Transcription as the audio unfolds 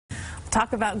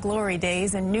Talk about glory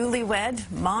days, and newlywed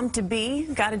mom-to-be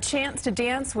got a chance to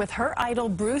dance with her idol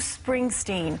Bruce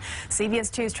Springsteen.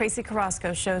 CBS 2's Tracee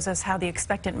Carrasco shows us how the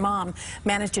expectant mom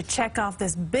managed to check off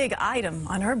this big item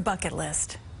on her bucket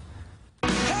list.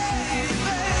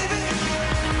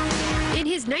 In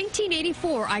his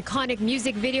 1984 iconic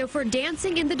music video for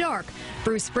Dancing in the Dark,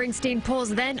 Bruce Springsteen pulls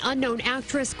then unknown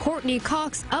actress Courtney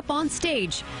Cox up on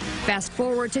stage. Fast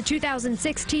forward to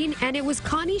 2016, and it was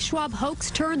Connie Schwab Hoke's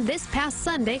turn this past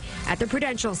Sunday at the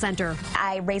Prudential Center.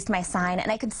 I raised my sign,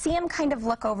 and I could see him kind of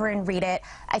look over and read it.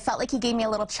 I felt like he gave me a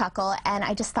little chuckle, and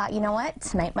I just thought, you know what,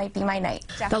 tonight might be my night.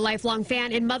 The lifelong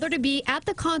fan and mother-to-be at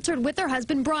the concert with her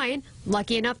husband Brian,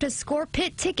 lucky enough to score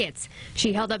pit tickets.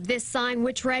 She held up this sign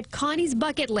which read Connie's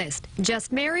bucket list.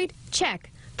 Just married?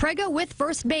 Check. Prego with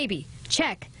first baby?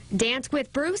 Check. Dance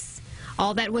with Bruce?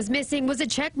 All that was missing was a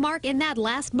check mark in that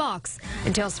last box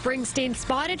until Springsteen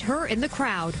spotted her in the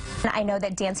crowd. I know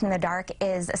that Dancing in the Dark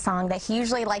is a song that he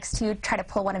usually likes to try to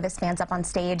pull one of his fans up on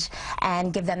stage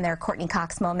and give them their Courtney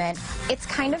Cox moment. It's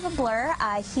kind of a blur.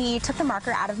 He took the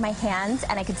marker out of my hands,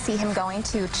 and I could see him going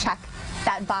to check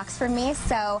that box for me,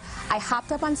 so I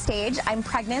hopped up on stage. I'm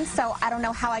pregnant, so I don't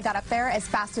know how I got up there as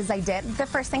fast as I did. The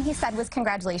first thing he said was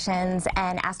congratulations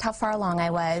and asked how far along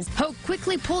I was. Hope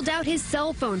quickly pulled out his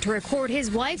cell phone to record his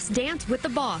wife's dance with the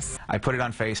boss. I put it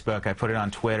on Facebook, I put it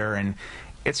on Twitter, and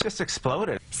it's just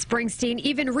exploded. Springsteen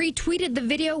even retweeted the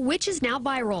video, which is now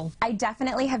viral. I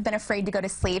definitely have been afraid to go to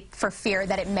sleep for fear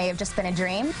that it may have just been a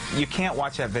dream. You can't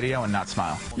watch that video and not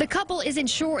smile. The couple isn't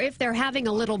sure if they're having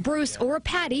a little Bruce or a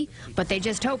Patty, but they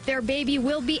just hope their baby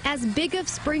will be as big of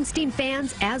Springsteen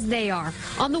fans as they are.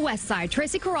 On the West Side,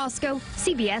 Tracee Carrasco,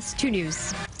 CBS 2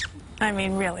 News. I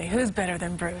mean, really, who's better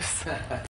than Bruce?